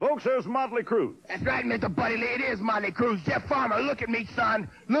boxers, Motley Crue. That's right, Mr. Buddy Lee. It is Motley Crue. Jeff Farmer, look at me, son.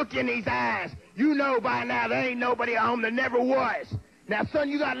 Look in these eyes. You know by now there ain't nobody at home that never was. Now, son,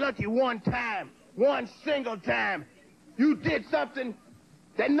 you got lucky one time. One single time. You did something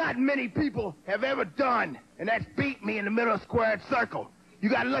that not many people have ever done, and that's beat me in the middle of squared circle. You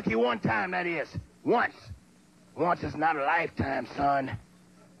got lucky one time, that is. Once. Once is not a lifetime, son.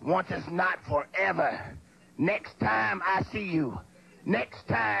 Once is not forever. Next time I see you, next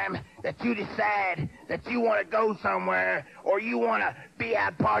time that you decide that you want to go somewhere or you want to be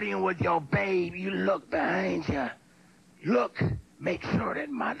out partying with your babe, you look behind you. Look, make sure that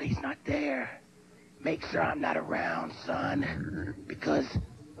Motley's not there. Make sure I'm not around, son, because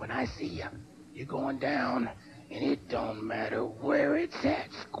when I see you, you're going down, and it don't matter where it's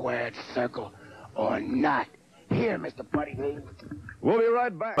at, squared circle or not. Here, Mr. Buddy Lee. We'll be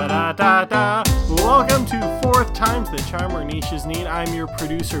right back. Ba-da-da-da. Welcome to Fourth Time's the Charm Where Niches Need. I'm your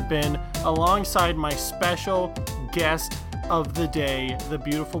producer, Ben, alongside my special guest of the day, the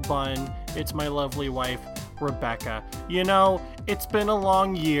beautiful Bun. It's my lovely wife, Rebecca. You know, it's been a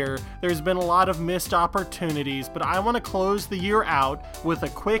long year. There's been a lot of missed opportunities, but I want to close the year out with a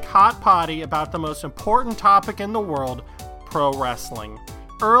quick hot potty about the most important topic in the world, pro wrestling.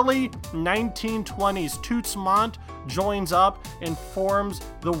 Early 1920s, Toots Mondt joins up and forms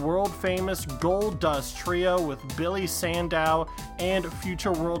the world-famous Goldust Trio with Billy Sandow and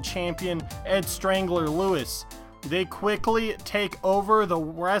future world champion Ed Strangler Lewis. They quickly take over the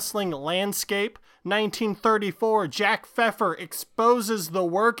wrestling landscape. 1934, Jack Pfeffer exposes the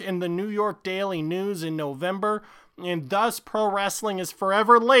work in the New York Daily News in November, and thus pro wrestling is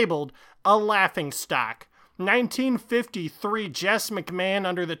forever labeled a laughingstock. 1953, Jess McMahon,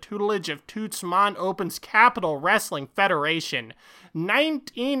 under the tutelage of Toots Mondt, opens Capital Wrestling Federation.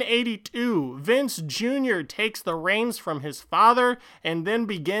 1982, Vince Jr. takes the reins from his father and then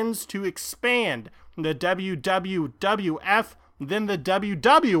begins to expand the WWF, then the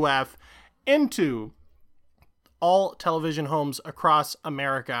WWF, into all television homes across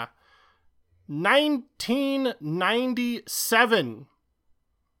America. 1997.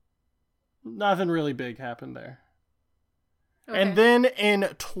 Nothing really big happened there. Okay. And then in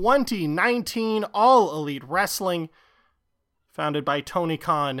 2019, All Elite Wrestling, founded by Tony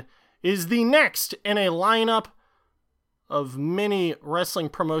Khan, is the next in a lineup of many wrestling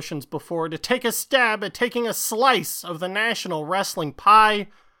promotions before to take a stab at taking a slice of the national wrestling pie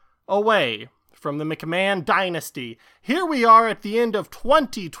away from the McMahon dynasty. Here we are at the end of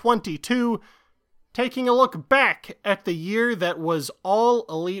 2022, taking a look back at the year that was All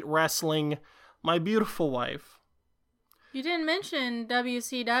Elite Wrestling. My beautiful wife. You didn't mention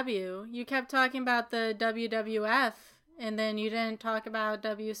WCW. You kept talking about the WWF, and then you didn't talk about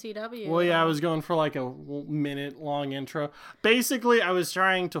WCW. Well, yeah, I was going for like a minute-long intro. Basically, I was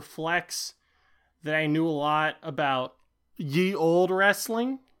trying to flex that I knew a lot about ye old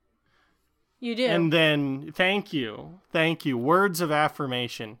wrestling. You do. And then, thank you. Words of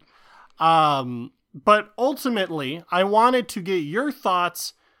affirmation. But ultimately, I wanted to get your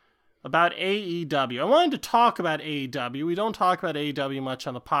thoughts about AEW. I wanted to talk about AEW. We don't talk about AEW much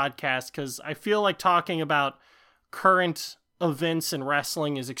on the podcast because I feel like talking about current events in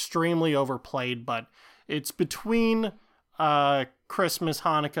wrestling is extremely overplayed, but it's between Christmas,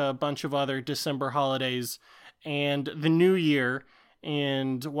 Hanukkah, a bunch of other December holidays, and the New Year.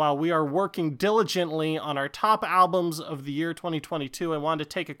 And while we are working diligently on our top albums of the year 2022, I wanted to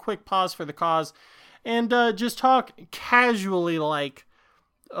take a quick pause for the cause and just talk casually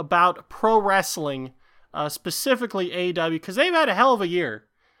about pro wrestling, specifically AEW, because they've had a hell of a year.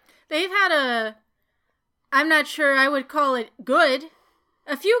 They've had I'm not sure I would call it good.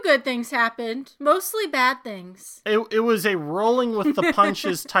 A few good things happened, mostly bad things. It was a rolling with the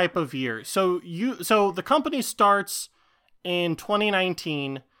punches type of year. So the company starts in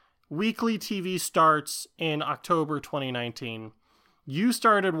 2019. Weekly TV starts in October 2019. You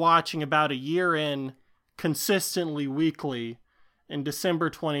started watching about a year in, consistently weekly, in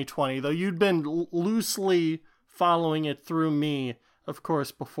December 2020, though you'd been loosely following it through me, of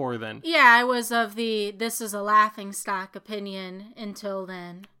course, before then. Yeah, I was of the this is a laughingstock opinion until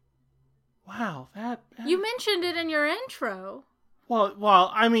then. Wow, that... You mentioned it in your intro.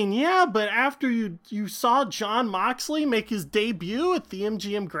 Well, I mean, yeah, but after you saw Jon Moxley make his debut at the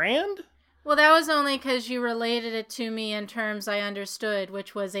MGM Grand? Well, that was only because you related it to me in terms I understood,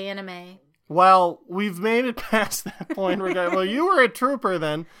 which was anime. Well, we've made it past that point. Well, you were a trooper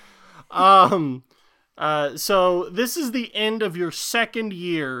then. So this is the end of your second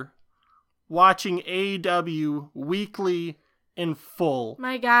year watching AEW weekly in full.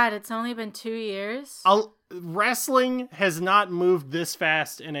 My God, it's only been 2 years? wrestling has not moved this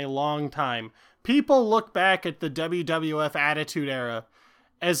fast in a long time. People look back at the WWF Attitude Era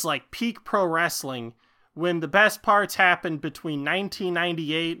as like peak pro wrestling when the best parts happened between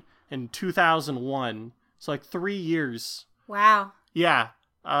 1998 and 2001. It's like 3 years. Wow. Yeah.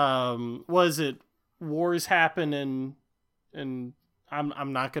 Was it wars happen and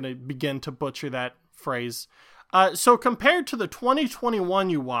I'm not going to begin to butcher that phrase. So compared to the 2021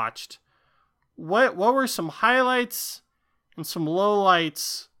 you watched, what were some highlights and some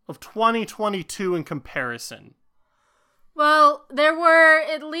lowlights of 2022 in comparison? Well, there were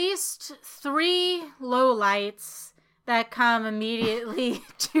at least 3 lowlights that come immediately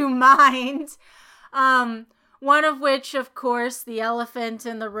to mind. One of which, of course, the elephant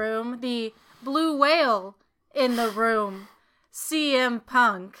in the room, the blue whale in the room, CM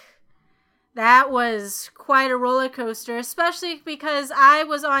Punk. That was quite a roller coaster, especially because I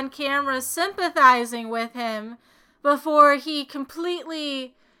was on camera sympathizing with him before he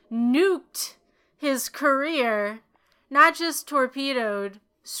completely nuked his career. Not just torpedoed,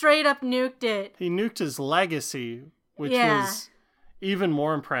 straight up nuked it. He nuked his legacy, which was even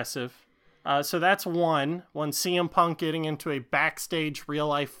more impressive. So that's one CM Punk getting into a backstage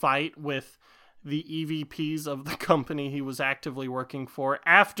real-life fight with the EVPs of the company he was actively working for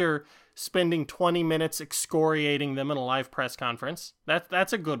after spending 20 minutes excoriating them in a live press conference.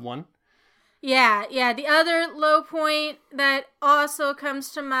 That's a good one. Yeah. The other low point that also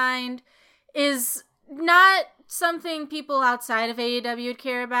comes to mind is not something people outside of AEW would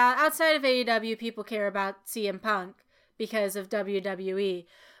care about. Outside of AEW, people care about CM Punk because of WWE.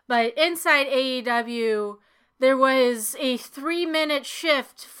 But inside AEW, there was a 3-minute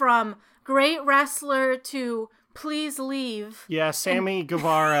shift from great wrestler to please leave. Yeah, Sammy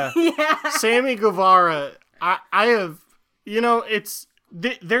Guevara. Yeah. Sammy Guevara. I have,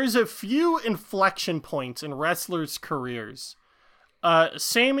 there's a few inflection points in wrestlers' careers.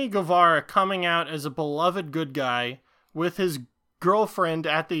 Sammy Guevara coming out as a beloved good guy with his girlfriend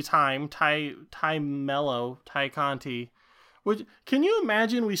at the time, Ty Conti. Can you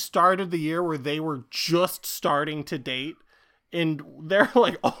imagine we started the year where they were just starting to date and they're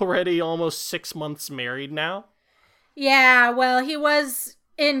like already almost 6 months married now? Yeah, well, he was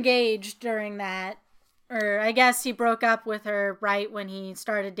engaged during that. Or I guess he broke up with her right when he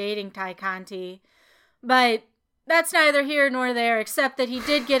started dating Ty Conti. But that's neither here nor there, except that he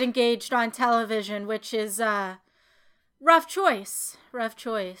did get engaged on television, which is rough choice.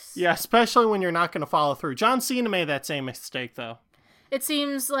 Yeah, especially when you're not going to follow through. John Cena made that same mistake, though. It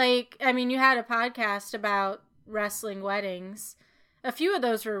seems like, you had a podcast about wrestling weddings. A few of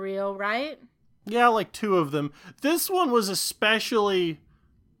those were real, right? Yeah, like 2 of them. This one was especially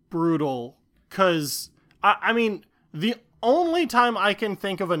brutal because, the only time I can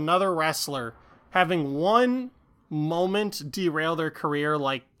think of another wrestler having one moment derail their career,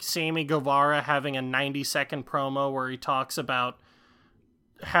 like Sammy Guevara having a 90-second promo where he talks about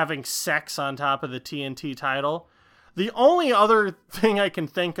having sex on top of the TNT title. The only other thing I can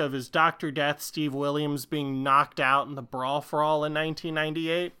think of is Dr. Death Steve Williams being knocked out in the Brawl for All in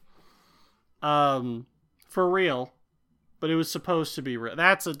 1998. For real. But it was supposed to be real.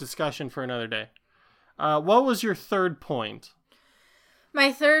 That's a discussion for another day. What was your third point?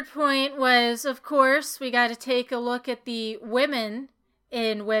 My third point was, of course, we got to take a look at the women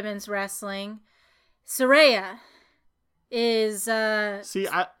in women's wrestling. Saraya is... See,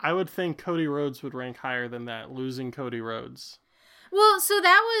 I would think Cody Rhodes would rank higher than that, losing Cody Rhodes. Well, so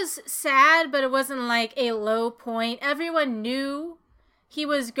that was sad, but it wasn't like a low point. Everyone knew he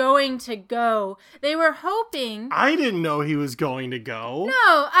was going to go. They were hoping... I didn't know he was going to go. No,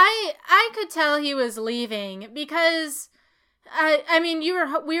 I could tell he was leaving because... we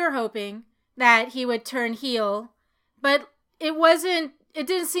were hoping that he would turn heel, but it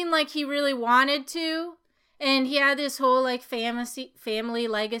didn't seem like he really wanted to, and he had this whole, family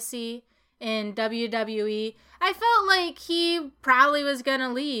legacy in WWE. I felt like he probably was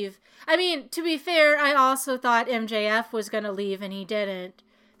gonna leave. To be fair, I also thought MJF was gonna leave, and he didn't.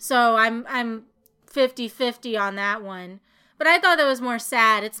 So I'm 50-50 on that one. But I thought that was more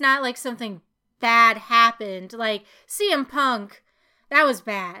sad. It's not like something bad happened. Like CM Punk, that was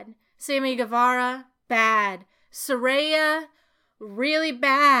bad. Sammy Guevara, bad. Saraya, really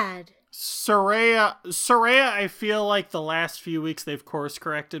bad. Saraya, I feel like the last few weeks they've course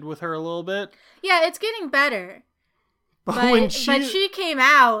corrected with her a little bit. Yeah, it's getting better. But she came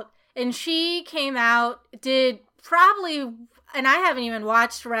out, did probably, and I haven't even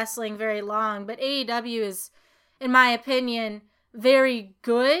watched wrestling very long, but AEW is, in my opinion, very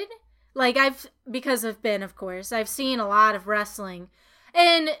good. Because of Ben, of course. I've seen a lot of wrestling.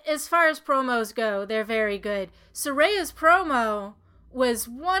 And as far as promos go, they're very good. Soraya's promo was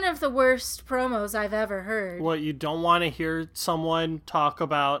one of the worst promos I've ever heard. What, you don't want to hear someone talk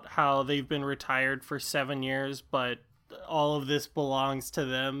about how they've been retired for 7 years, but all of this belongs to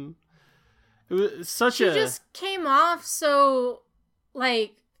them? It was She just came off so,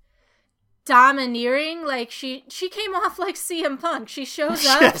 like, domineering. Like, she came off like CM Punk. She shows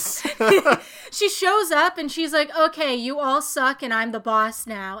up. Yes. She shows up and she's like, okay, you all suck and I'm the boss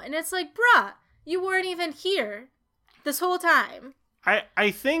now. And it's like, bruh, you weren't even here this whole time. I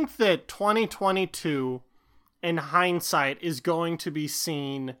think that 2022, in hindsight, is going to be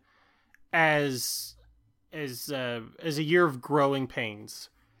seen as a year of growing pains.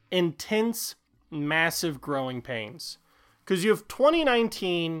 Intense, massive growing pains. Because you have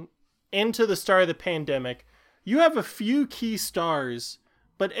 2019 into the start of the pandemic. You have a few key stars,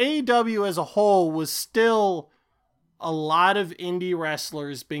 but AEW as a whole was still a lot of indie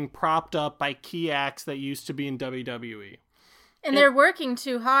wrestlers being propped up by key acts that used to be in WWE. And they're working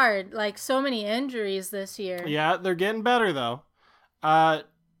too hard. Like, so many injuries this year. Yeah, they're getting better, though.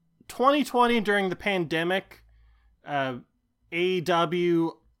 2020, during the pandemic,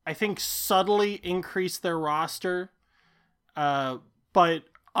 AEW, I think, subtly increased their roster. But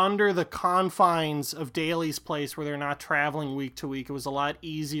under the confines of Daly's Place, where they're not traveling week to week, it was a lot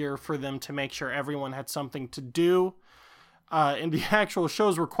easier for them to make sure everyone had something to do. And the actual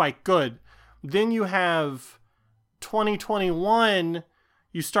shows were quite good. Then you have 2021,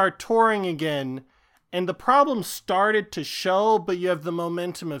 you start touring again, and the problem started to show, but you have the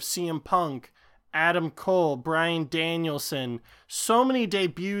momentum of CM Punk, Adam Cole, Bryan Danielson, so many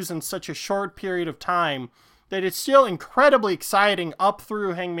debuts in such a short period of time that it's still incredibly exciting up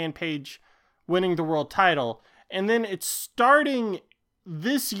through Hangman Page winning the world title. And then it's starting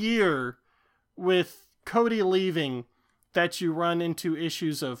this year with Cody leaving that you run into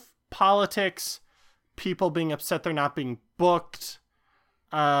issues of politics, people being upset they're not being booked,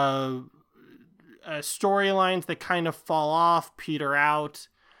 storylines that kind of fall off, peter out,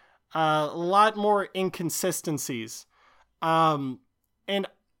 a lot more inconsistencies. And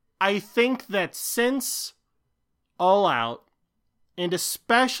I think that since All Out, and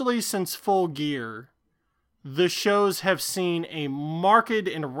especially since Full Gear, the shows have seen a marked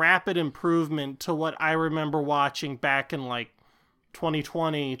and rapid improvement to what I remember watching back in like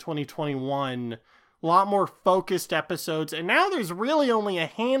 2020, 2021. A lot more focused episodes, and now there's really only a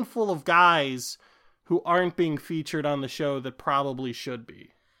handful of guys who aren't being featured on the show that probably should be.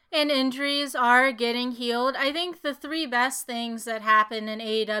 And injuries are getting healed. I think the three best things that happened in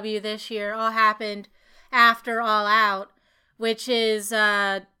AEW this year all happened after All Out, which is,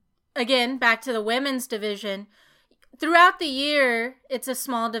 again, back to the women's division. Throughout the year, it's a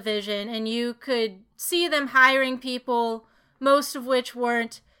small division, and you could see them hiring people, most of which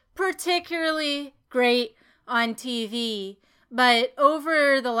weren't particularly great on TV. But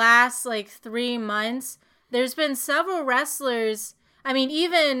over the last, 3 months, there's been several wrestlers. I mean,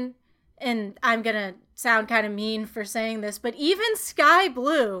 even, and I'm going to sound kind of mean for saying this, but even Sky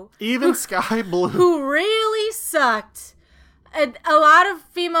Blue. Who really sucked. A lot of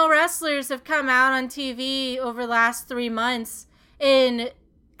female wrestlers have come out on TV over the last 3 months and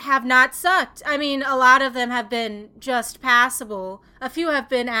have not sucked. I mean, a lot of them have been just passable. A few have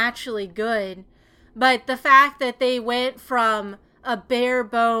been actually good. But the fact that they went from a bare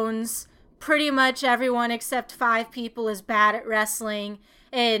bones, pretty much everyone except 5 people is bad at wrestling,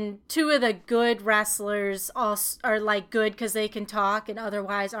 and 2 of the good wrestlers are good because they can talk and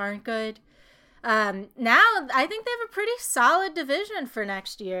otherwise aren't good. Now I think they have a pretty solid division for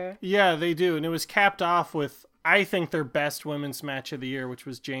next year. Yeah, they do. And it was capped off with, I think, their best women's match of the year, which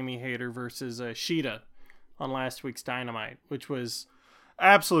was Jamie Hayter versus Shida on last week's Dynamite, which was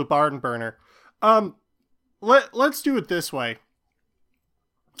absolute barn burner. Let's do it this way.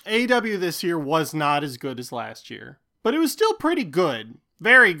 AEW this year was not as good as last year, but it was still pretty good.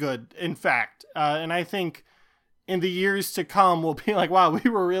 Very good, in fact. And I think in the years to come, we'll be like, wow, we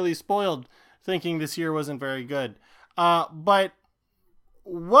were really spoiled thinking this year wasn't very good. But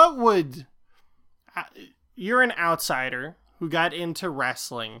what would... you're an outsider who got into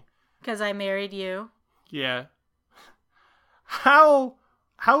wrestling. Because I married you. Yeah. How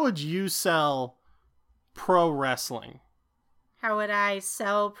would you sell pro wrestling? How would I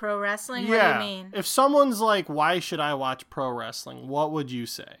sell pro wrestling? Yeah. What do you mean? If someone's like, why should I watch pro wrestling? What would you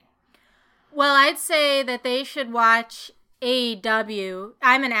say? Well, I'd say that they should watch AEW.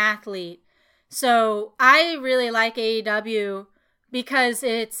 I'm an athlete, so I really like AEW because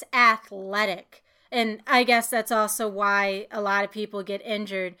it's athletic. And I guess that's also why a lot of people get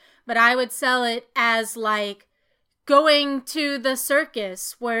injured. But I would sell it as going to the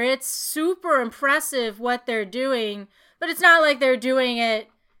circus, where it's super impressive what they're doing, but it's not like they're doing it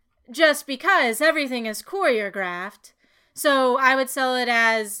just because everything is choreographed. So I would sell it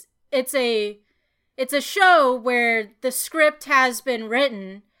as it's a show where the script has been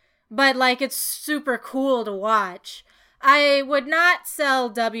written, but like it's super cool to watch. I would not sell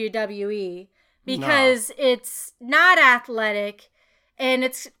WWE because it's not athletic, and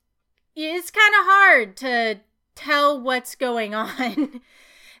it's kind of hard to tell what's going on.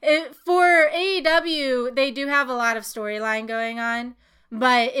 For AEW, they do have a lot of storyline going on,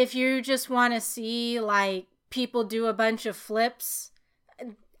 but if you just want to see like people do a bunch of flips,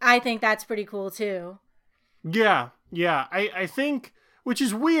 I think that's pretty cool too. Yeah. I think, which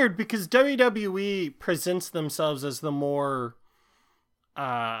is weird because WWE presents themselves as the more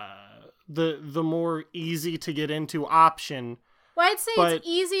the more easy to get into option. Well, I'd say it's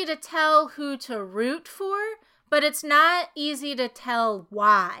easy to tell who to root for, but it's not easy to tell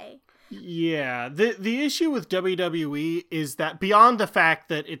why. Yeah, the issue with WWE is that beyond the fact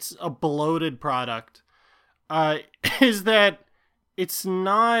that it's a bloated product, is that it's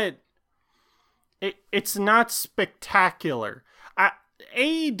not spectacular.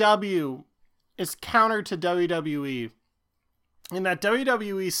 AEW is counter to WWE in that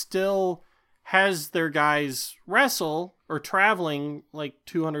WWE still has their guys wrestle or traveling like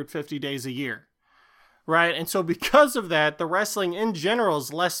 250 days a year, right? And so because of that, the wrestling in general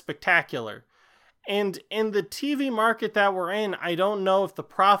is less spectacular. And in the TV market that we're in, I don't know if the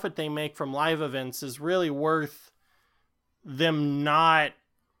profit they make from live events is really worth them not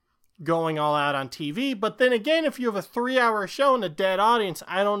going all out on TV. But then again, if you have a 3-hour show and a dead audience,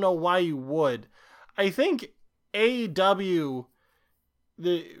 I don't know why you would. I think AEW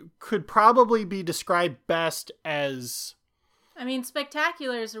could probably be described best as... I mean,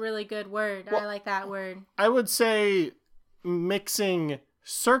 spectacular is a really good word. Well, I like that word. I would say mixing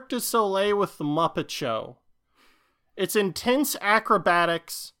Cirque du Soleil with the Muppet Show. It's intense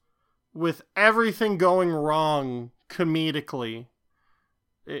acrobatics with everything going wrong comedically,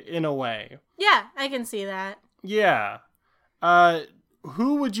 in a way. Yeah, I can see that. Yeah.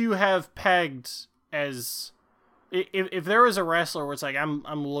 Who would you have pegged as... If there was a wrestler where it's like,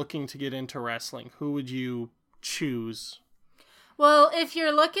 I'm looking to get into wrestling, who would you choose? Well, if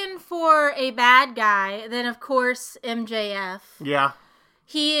you're looking for a bad guy, then of course MJF. Yeah.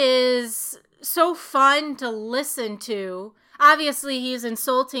 He is so fun to listen to. Obviously, he's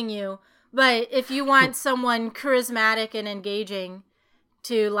insulting you, but if you want someone charismatic and engaging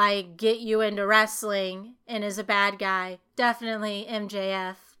to like get you into wrestling and is a bad guy, definitely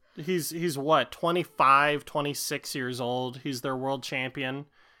MJF. He's what, 25, 26 years old. He's their world champion.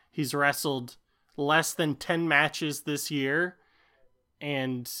 He's wrestled less than 10 matches this year.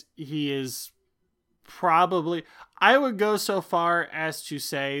 And he is probably... I would go so far as to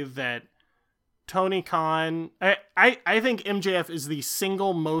say that Tony Khan... I think MJF is the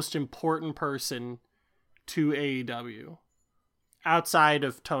single most important person to AEW outside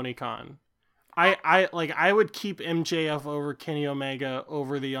of Tony Khan. I would keep MJF over Kenny Omega,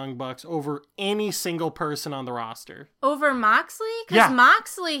 over the Young Bucks, over any single person on the roster. Over Moxley? Because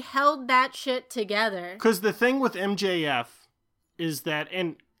Moxley held that shit together. Because the thing with MJF is that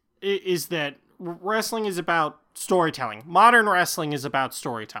wrestling is about storytelling. Modern wrestling is about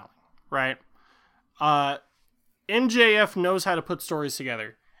storytelling, right? MJF knows how to put stories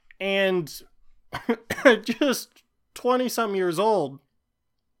together. And just 20-something years old,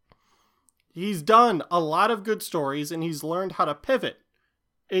 he's done a lot of good stories, and he's learned how to pivot,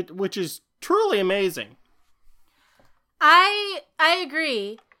 which is truly amazing. I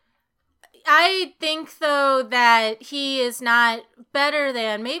agree. I think, though, that he is not better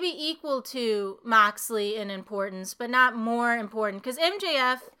than, maybe equal to Moxley in importance, but not more important. Because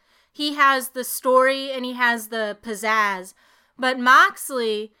MJF, he has the story and he has the pizzazz. But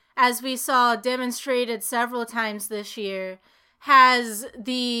Moxley, as we saw demonstrated several times this year, has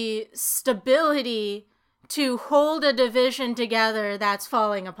the stability to hold a division together that's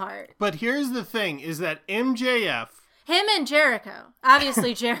falling apart. But here's the thing, is that MJF... Him and Jericho.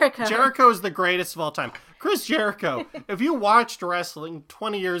 Obviously, Jericho. Jericho is the greatest of all time. Chris Jericho, if you watched wrestling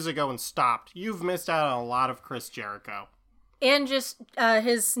 20 years ago and stopped, you've missed out on a lot of Chris Jericho. And just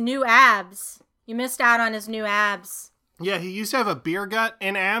his new abs. You missed out on his new abs. Yeah, he used to have a beer gut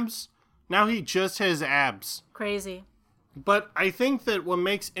and abs. Now he just has abs. Crazy. But I think that what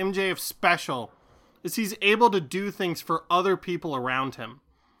makes MJF special is he's able to do things for other people around him.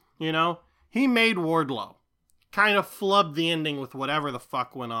 You know? He made Wardlow. Kind of flubbed the ending with whatever the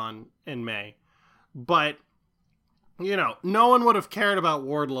fuck went on in May. But, you know, no one would have cared about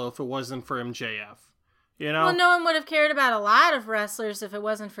Wardlow if it wasn't for MJF. You know? Well, no one would have cared about a lot of wrestlers if it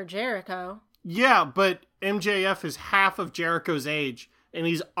wasn't for Jericho. Yeah, but MJF is half of Jericho's age, and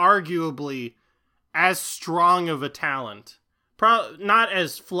he's arguably as strong of a talent. Not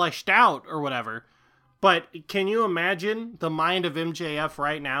as fleshed out or whatever, but can you imagine the mind of MJF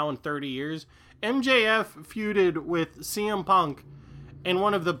right now in 30 years? MJF feuded with CM Punk in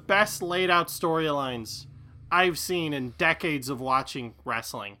one of the best laid out storylines I've seen in decades of watching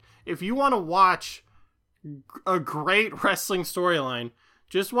wrestling. If you want to watch a great wrestling storyline,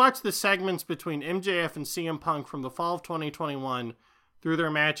 just watch the segments between MJF and CM Punk from the fall of 2021 through their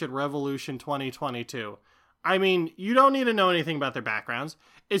match at Revolution 2022. I mean, you don't need to know anything about their backgrounds.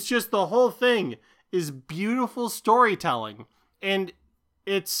 It's just the whole thing is beautiful storytelling. And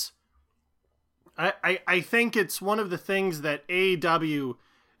it's... I think it's one of the things that AEW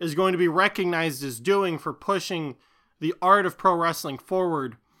is going to be recognized as doing for pushing the art of pro wrestling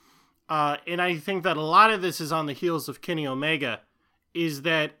forward. And I think that a lot of this is on the heels of Kenny Omega, is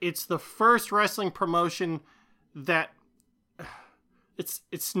that it's the first wrestling promotion that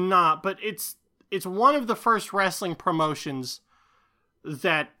it's not, but it's one of the first wrestling promotions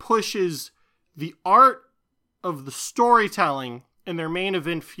that pushes the art of the storytelling in their main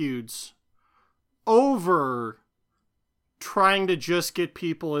event feuds over trying to just get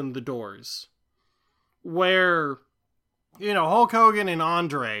people in the doors. Where, you know, Hulk Hogan and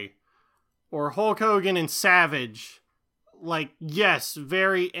Andre, or Hulk Hogan and Savage, like, yes,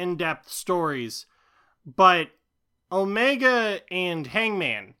 very in-depth stories, but Omega and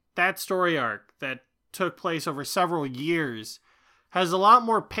Hangman, that story arc that took place over several years, has a lot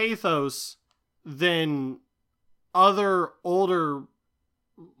more pathos than other older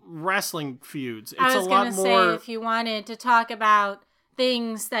wrestling feuds. It's I was going to say, if you wanted to talk about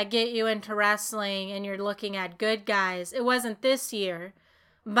things that get you into wrestling and you're looking at good guys, it wasn't this year,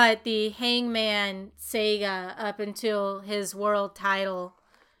 but the Hangman Sega up until his world title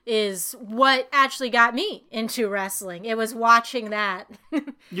is what actually got me into wrestling. It was watching that.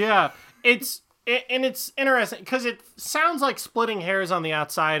 Yeah, it's interesting because it sounds like splitting hairs on the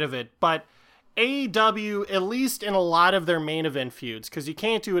outside of it, but AEW, at least in a lot of their main event feuds, because you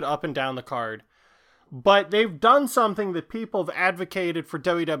can't do it up and down the card, but they've done something that people have advocated for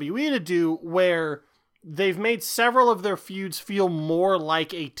WWE to do, where they've made several of their feuds feel more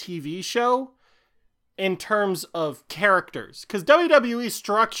like a TV show in terms of characters. Because WWE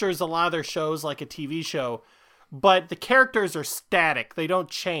structures a lot of their shows like a TV show, but the characters are static. They don't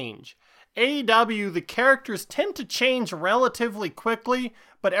change. AEW, the characters tend to change relatively quickly,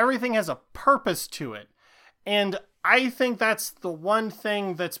 but everything has a purpose to it. And I think that's the one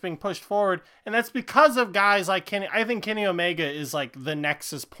thing that's being pushed forward, and that's because of guys like Kenny. I think Kenny Omega is like the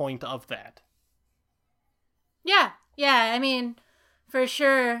nexus point of that. Yeah, I mean, for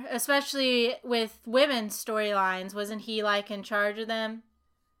sure, especially with women's storylines, wasn't he like in charge of them?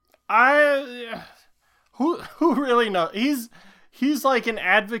 Who really knows? He's like an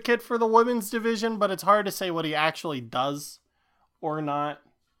advocate for the women's division, but it's hard to say what he actually does or not.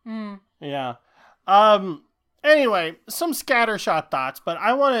 Yeah. Anyway, some scattershot thoughts,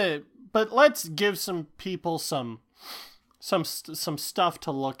 but let's give some people some stuff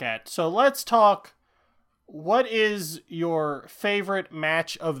to look at. So let's talk. What is your favorite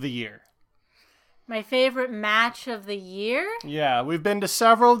match of the year? My favorite match of the year? Yeah, we've been to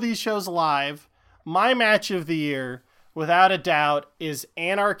several of these shows live. My match of the year, without a doubt, is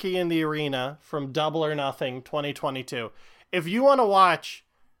Anarchy in the Arena from Double or Nothing 2022. If you want to watch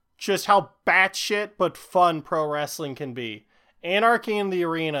just how batshit but fun pro wrestling can be, Anarchy in the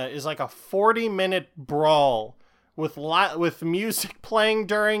Arena is like a 40-minute brawl with music playing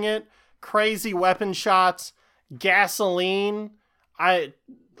during it, crazy weapon shots, gasoline,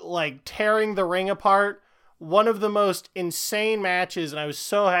 tearing the ring apart. One of the most insane matches, and I was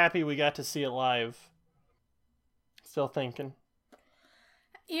so happy we got to see it live. Still thinking.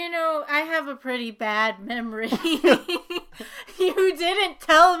 You know, I have a pretty bad memory. You didn't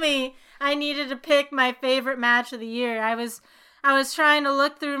tell me I needed to pick my favorite match of the year. I was trying to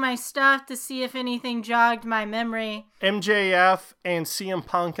look through my stuff to see if anything jogged my memory. MJF and CM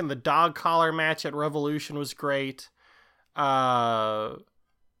Punk in the dog collar match at Revolution was great. Let's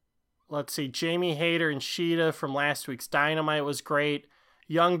see, Jamie Hayter and Shida from last week's Dynamite was great.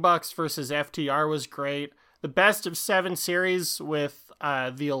 Young Bucks versus FTR was great. The Best of 7 series with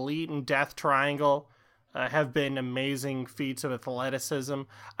the Elite and Death Triangle have been amazing feats of athleticism.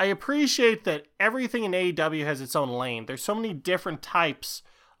 I appreciate that everything in AEW has its own lane. There's so many different types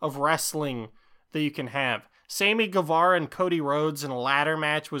of wrestling that you can have. Sammy Guevara and Cody Rhodes in a ladder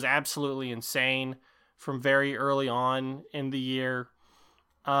match was absolutely insane from very early on in the year.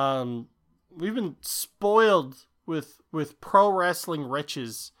 spoiled with pro wrestling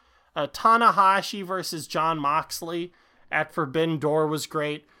riches. Tanahashi versus Jon Moxley at Forbidden Door was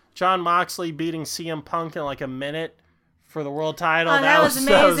great. Jon Moxley beating CM Punk in like a minute for the world title. Oh, that was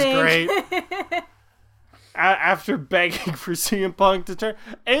amazing. That was great. After begging for CM Punk to turn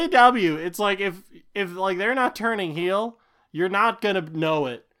AEW, it's like if like they're not turning heel, you're not gonna know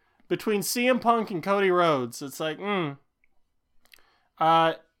it. Between CM Punk and Cody Rhodes, it's like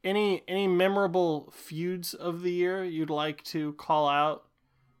any memorable feuds of the year you'd like to call out?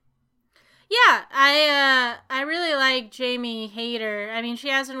 Yeah, I really like Jamie Hayter. I mean, she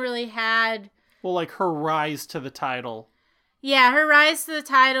hasn't really had... Well, like her rise to the title. Yeah, her rise to the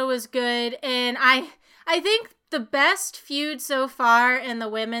title was good, and I think the best feud so far in the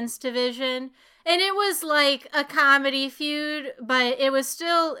women's division, and it was like a comedy feud, but it was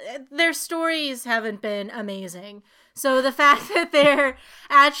still... Their stories haven't been amazing. So the fact that they're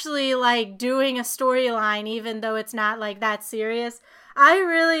actually like doing a storyline, even though it's not like that serious... I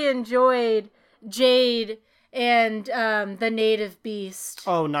really enjoyed Jade and the Native Beast.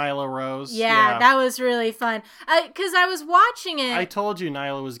 Oh, Nyla Rose. Yeah, that was really fun. Because I was watching it. I told you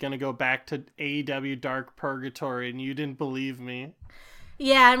Nyla was going to go back to AEW Dark Purgatory, and you didn't believe me.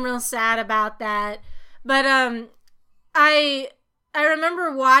 Yeah, I'm real sad about that. But I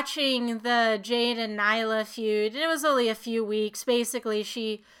remember watching the Jade and Nyla feud, and it was only a few weeks. Basically,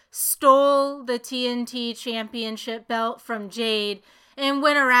 she stole the TNT championship belt from Jade and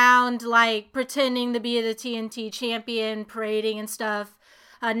went around like pretending to be the TNT champion, parading and stuff.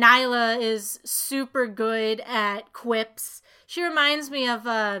 Nyla is super good at quips. She reminds me of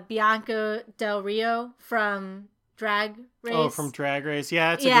Bianca Del Rio from Drag Race. Oh, from Drag Race.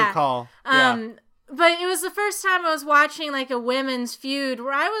 Yeah, that's a good call. But it was the first time I was watching like a women's feud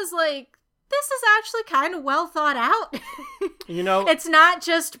where I was like, this is actually kind of well thought out. You know, it's not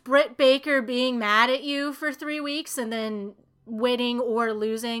just Britt Baker being mad at you for 3 weeks and then winning or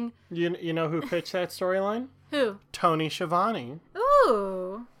losing. You know who pitched that storyline? Who? Tony Schiavone.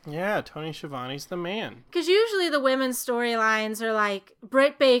 Ooh. Yeah, Tony Schiavone's the man. Because usually the women's storylines are like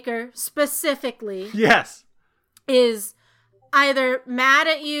Britt Baker specifically. Yes. Is either mad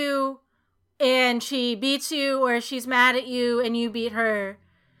at you and she beats you, or she's mad at you and you beat her.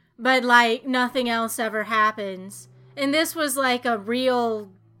 But like nothing else ever happens. And this was like a real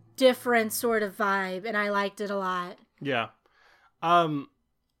different sort of vibe, and I liked it a lot. Yeah. I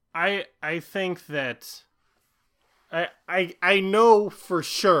think that I know for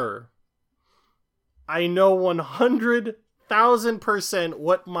sure. I know 100,000%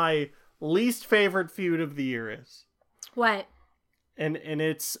 what my least favorite feud of the year is. What? And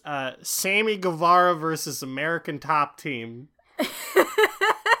it's Sammy Guevara versus American Top Team.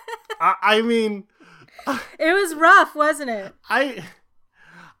 I mean, it was rough, wasn't it? I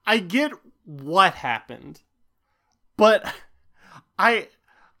get what happened, but I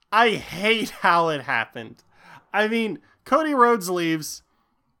hate how it happened. I mean, Cody Rhodes leaves.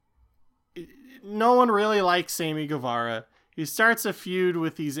 No one really likes Sammy Guevara. He starts a feud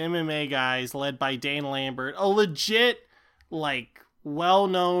with these MMA guys led by Dane Lambert, a legit, like,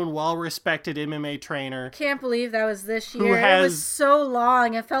 well-known, well-respected MMA trainer. Can't believe that was this year. It was so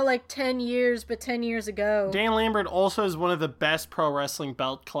long. It felt like 10 years, but 10 years ago. Dan Lambert also has one of the best pro wrestling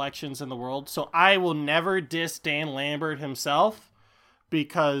belt collections in the world, so I will never diss Dan Lambert himself,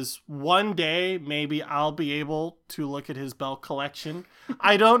 because one day maybe I'll be able to look at his belt collection.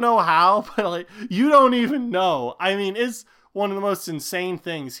 I don't know how, but like, you don't even know. I mean, it's one of the most insane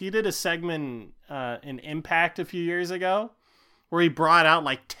things. He did a segment in Impact a few years ago where he brought out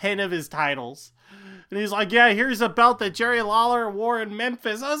like 10 of his titles. And he's like, yeah, here's a belt that Jerry Lawler wore in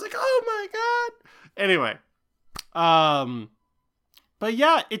Memphis. I was like, oh my God. Anyway. But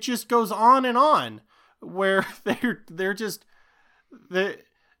yeah, it just goes on and on where they're just,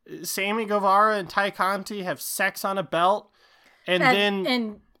 Sammy Guevara and Ty Conti have sex on a belt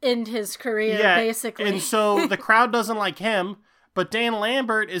and end his career, basically. And so the crowd doesn't like him, but Dan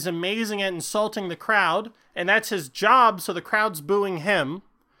Lambert is amazing at insulting the crowd, and that's his job, so the crowd's booing him.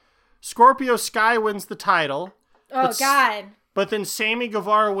 Scorpio Sky wins the title. Oh, God. But then Sammy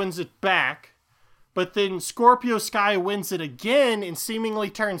Guevara wins it back. But then Scorpio Sky wins it again and seemingly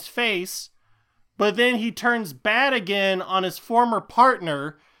turns face. But then he turns bad again on his former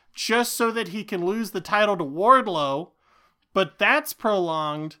partner just so that he can lose the title to Wardlow. But that's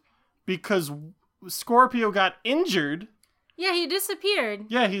prolonged because Scorpio got injured. Yeah, he disappeared.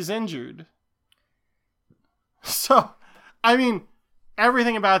 Yeah, he's injured. So, I mean,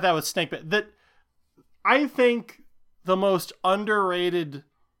 everything about that was snake bit. That I think the most underrated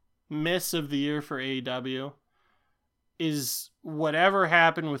miss of the year for AEW is whatever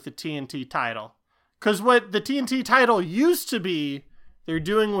happened with the TNT title. Because what the TNT title used to be, they're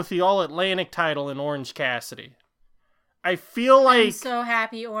doing with the All Atlantic title in Orange Cassidy. I feel like... I'm so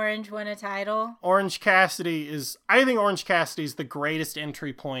happy Orange won a title. Orange Cassidy is... I think Orange Cassidy is the greatest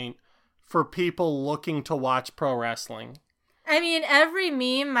entry point for people looking to watch pro wrestling. I mean, every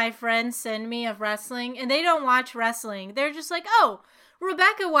meme my friends send me of wrestling, and they don't watch wrestling. They're just like, oh,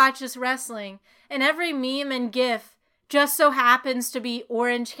 Rebecca watches wrestling. And every meme and GIF just so happens to be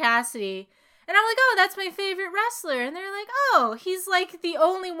Orange Cassidy. And I'm like, oh, that's my favorite wrestler. And they're like, oh, he's like the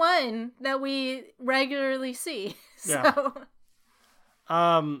only one that we regularly see. So.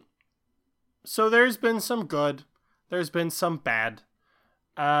 Yeah. So there's been some good. There's been some bad.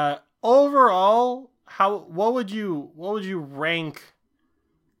 Overall, what would you rank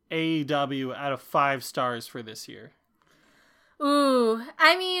AEW out of 5 stars for this year? Ooh,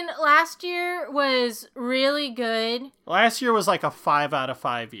 I mean, last year was really good. Last year was like a 5 out of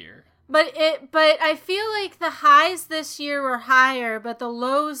 5 year. But I feel like the highs this year were higher, but the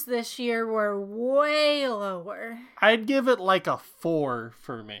lows this year were way lower. I'd give it like a 4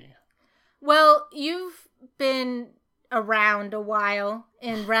 for me. Well, you've been around a while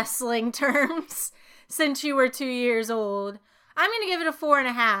in wrestling terms since you were 2 years old. I'm going to give it a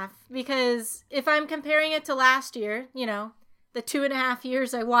 4.5 because if I'm comparing it to last year, you know, the 2.5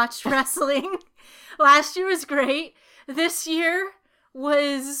 years I watched wrestling, last year was great. This year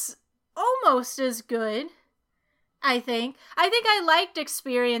was almost as good, I think. I liked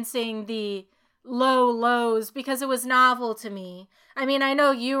experiencing the low lows because it was novel to me. I mean, I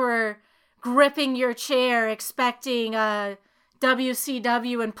know you were gripping your chair expecting a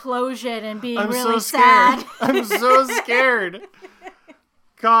WCW implosion and being really sad. I'm so scared.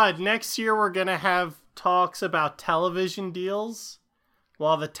 God, next year we're going to have talks about television deals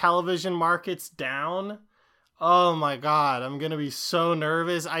while the television market's down. Oh my God, I'm going to be so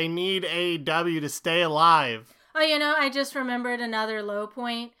nervous. I need AEW to stay alive. Oh, you know, I just remembered another low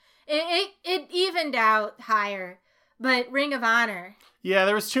point. It evened out higher, but Ring of Honor. Yeah,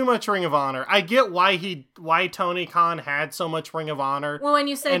 there was too much Ring of Honor. I get why Tony Khan had so much Ring of Honor. Well, when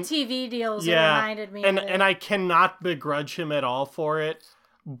you said TV deals, it reminded me of it. And I cannot begrudge him at all for it,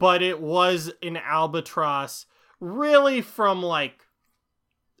 but it was an albatross really from like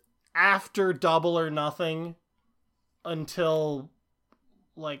after Double or Nothing until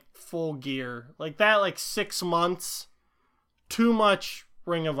like Full Gear. Like that, like 6 months, too much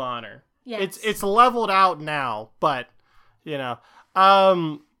Ring of Honor. Yes. It's leveled out now, but you know.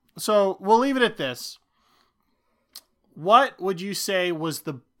 So we'll leave it at this. What would you say was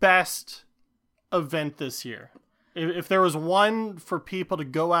the best event this year? If there was one for people to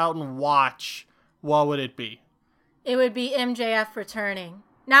go out and watch, what would it be? It would be MJF returning.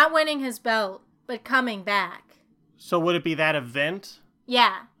 Not winning his belt, but coming back. So would it be that event?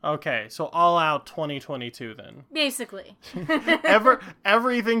 Yeah. Okay, so All Out 2022 then. Basically.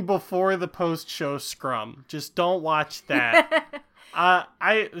 Everything before the post-show scrum. Just don't watch that.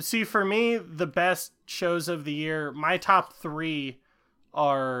 I see, for me, the best shows of the year, my top 3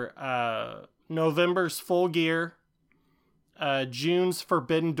 are November's Full Gear, June's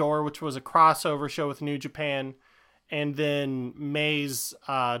Forbidden Door, which was a crossover show with New Japan, and then May's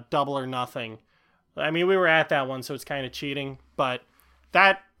Double or Nothing. I mean, we were at that one, so it's kind of cheating, but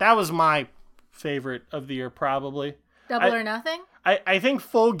that was my favorite of the year, probably. Double or Nothing? I think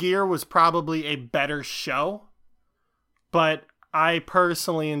Full Gear was probably a better show, but I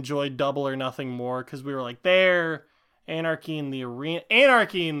personally enjoyed Double or Nothing more because we were like there. Anarchy in the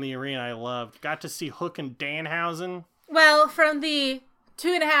Arena, I loved. Got to see Hook and Danhausen. Well, from the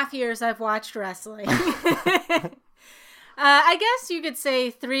 2.5 years I've watched wrestling, I guess you could say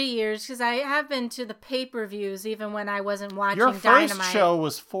 3 years because I have been to the pay-per-views even when I wasn't watching Dynamite. Your first show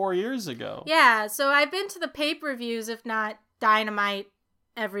was 4 years ago. Yeah, so I've been to the pay-per-views, if not Dynamite,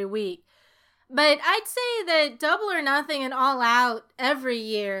 every week. But I'd say that Double or Nothing and All Out every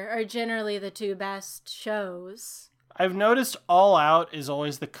year are generally the 2 best shows. I've noticed All Out is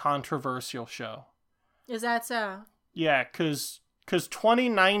always the controversial show. Is that so? Yeah, because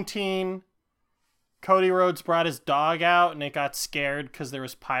 2019, Cody Rhodes brought his dog out and it got scared because there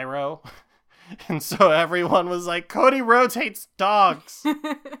was pyro. And so everyone was like, Cody Rhodes hates dogs.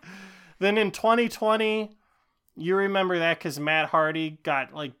 Then in 2020, you remember that because Matt Hardy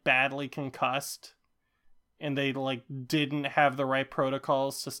got like badly concussed and they like didn't have the right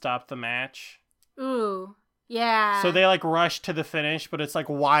protocols to stop the match. Ooh, yeah. So they like rushed to the finish, but it's like,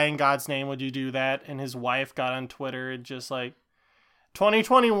 why in God's name would you do that? And his wife got on Twitter and just like,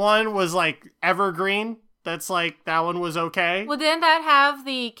 2021 was like evergreen. that's like, that one was okay. Well, didn't that have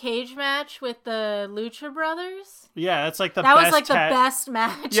the cage match with the Lucha Brothers? Yeah, that's like the that best. was like the best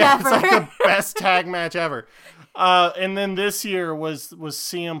match yeah, ever. It's like the best tag match ever. And then this year was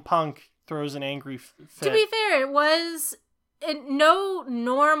CM Punk throws an angry fit. To be fair, it was no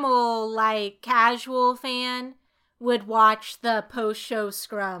normal like casual fan would watch the post-show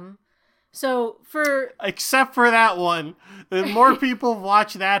scrum. So except for that one, more people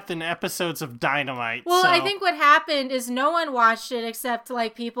watch that than episodes of Dynamite. Well, so. I think what happened is no one watched it except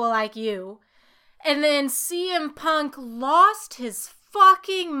like people like you. And then CM Punk lost his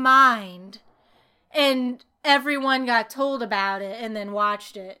fucking mind. And everyone got told about it and then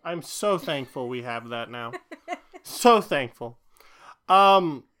watched it. I'm so thankful we have that now. So thankful.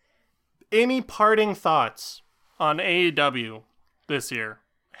 Any parting thoughts on AEW this year,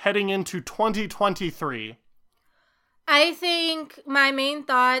 heading into 2023? I think my main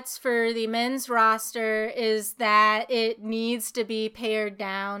thoughts for the men's roster is that it needs to be pared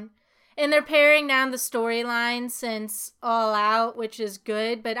down. And they're paring down the storyline since All Out, which is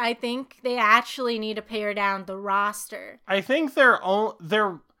good, but I think they actually need to pare down the roster. I think they're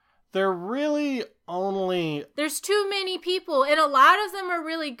really only... There's too many people, and a lot of them are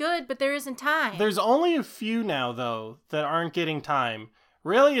really good, but there isn't time. There's only a few now, though, that aren't getting time.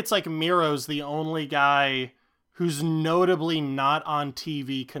 Really, it's like Miro's the only guy who's notably not on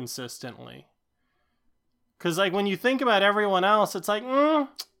TV consistently. Because, like, when you think about everyone else, it's like,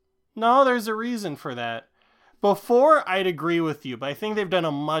 no, there's a reason for that. Before, I'd agree with you, but I think they've done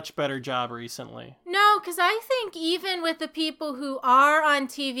a much better job recently. No, because I think even with the people who are on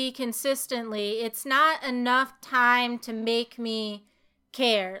TV consistently, it's not enough time to make me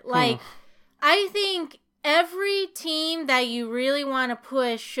care. Like, I think every team that you really want to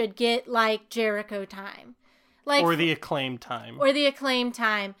push should get, like, Jericho time. Like, or the Acclaim time. Or the Acclaim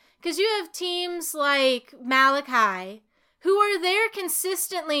time. Because you have teams like Malachi, who are there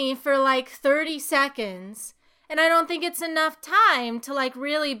consistently for, like, 30 seconds. And I don't think it's enough time to, like,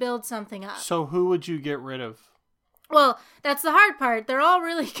 really build something up. So who would you get rid of? Well, that's the hard part. They're all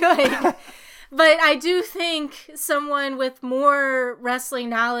really good. But I do think someone with more wrestling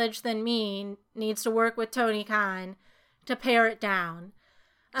knowledge than me needs to work with Tony Khan to pare it down.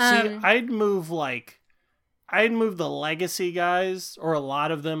 See, I'd move the legacy guys, or a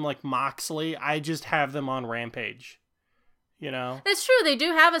lot of them, like Moxley. I just have them on Rampage. You know? That's true. They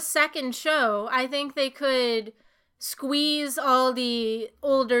do have a second show. I think they could squeeze all the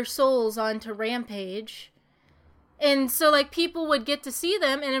older souls onto Rampage. And so, like, people would get to see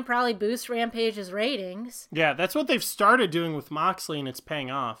them, and it'd probably boost Rampage's ratings. Yeah, that's what they've started doing with Moxley, and it's paying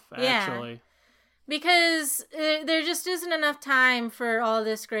off, actually. Yeah. Because there just isn't enough time for all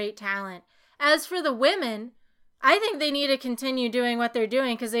this great talent. As for the women, I think they need to continue doing what they're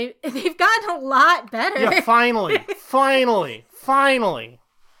doing, because they've gotten a lot better. Yeah, finally.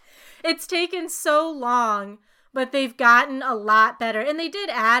 It's taken so long, but they've gotten a lot better. And they did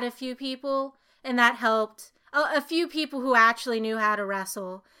add a few people, and that helped. A few people who actually knew how to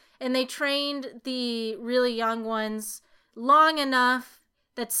wrestle. And they trained the really young ones long enough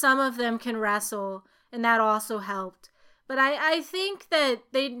that some of them can wrestle, and that also helped. But I think that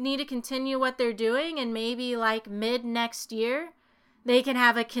they need to continue what they're doing, and maybe like mid next year, they can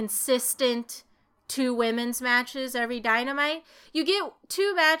have a consistent 2 women's matches every Dynamite. You get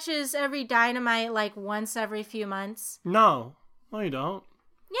 2 matches every Dynamite like once every few months. No, you don't.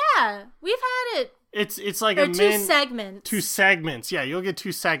 Yeah, we've had it. It's like or 2 segments. 2 segments. Yeah, you'll get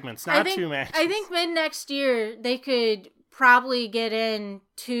 2 segments, not 2 matches. I think mid next year they could probably get in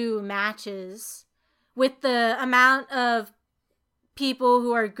 2 matches with the amount of people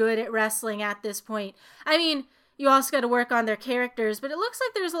who are good at wrestling at this point. I mean, you also got to work on their characters, but it looks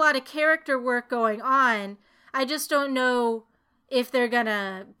like there's a lot of character work going on. I just don't know if they're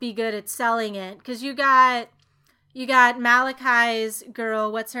gonna be good at selling it, because you got Malachi's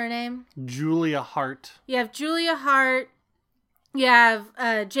girl, what's her name? Julia Hart. You have Julia Hart. You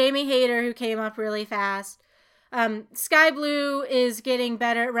have Jamie Hayter, who came up really fast. Sky Blue is getting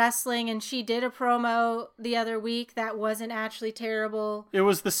better at wrestling, and she did a promo the other week that wasn't actually terrible. It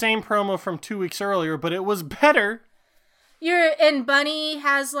was the same promo from 2 weeks earlier, but it was better. And Bunny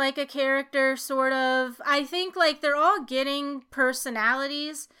has like a character, sort of. I think like they're all getting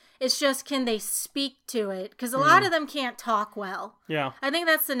personalities. It's just, can they speak to it? Because a lot of them can't talk well. Yeah. I think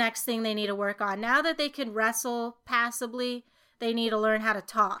that's the next thing they need to work on. Now that they can wrestle passably, they need to learn how to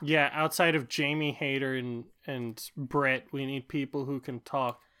talk. Yeah, outside of Jamie Hayter and Britt, we need people who can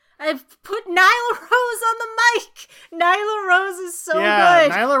talk. I've put Nyla Rose on the mic. Nyla Rose is so good. Yeah,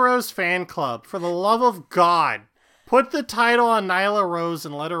 Nyla Rose fan club. For the love of God, put the title on Nyla Rose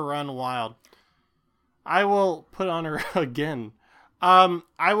and let her run wild. I will put on her again.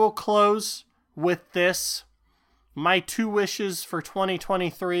 I will close with this. My 2 wishes for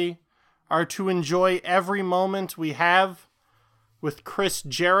 2023 are to enjoy every moment we have with Chris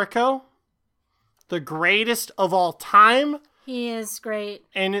Jericho, the greatest of all time. He is great.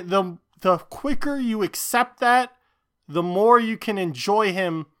 And the quicker you accept that, the more you can enjoy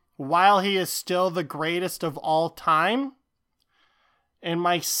him while he is still the greatest of all time. And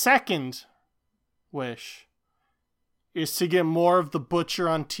my second wish is to get more of the Butcher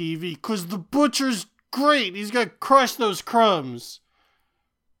on TV, because the Butcher's great. He's gonna crush those crumbs.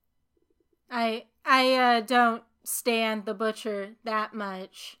 I don't stand the Butcher that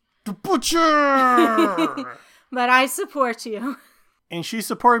much. The Butcher! But I support you. And she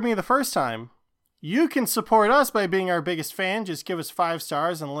supported me the first time. You can support us by being our biggest fan. Just give us 5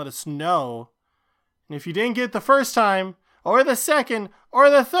 stars and let us know. And if you didn't get it the first time, or the second, or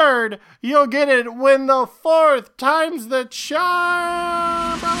the third, you'll get it when the 4th time's the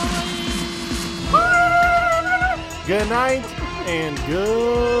charm. Good night and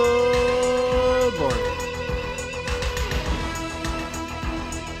good